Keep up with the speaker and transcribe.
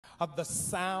The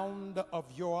sound of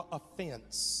your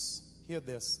offense, hear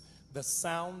this, the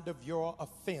sound of your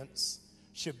offense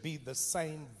should be the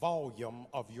same volume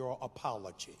of your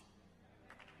apology.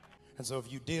 And so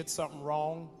if you did something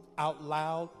wrong out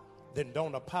loud, then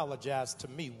don't apologize to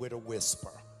me with a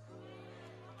whisper.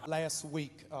 Last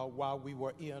week, while we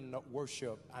were in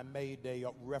worship, I made a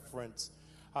reference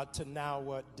to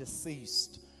now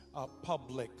deceased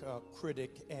public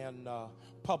critic and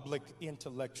public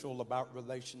intellectual about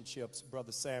relationships,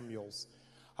 Brother Samuels.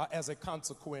 As a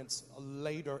consequence,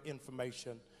 later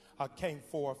information came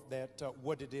forth that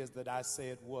what it is that I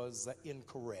said was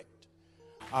incorrect.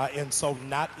 And so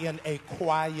not in a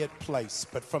quiet place,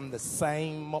 but from the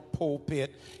same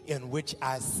pulpit in which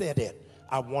I said it,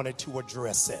 I wanted to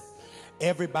address it.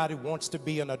 Everybody wants to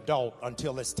be an adult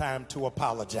until it's time to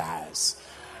apologize.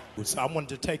 So I wanted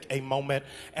to take a moment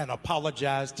and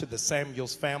apologize to the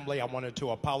Samuels family. I wanted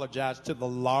to apologize to the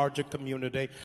larger community.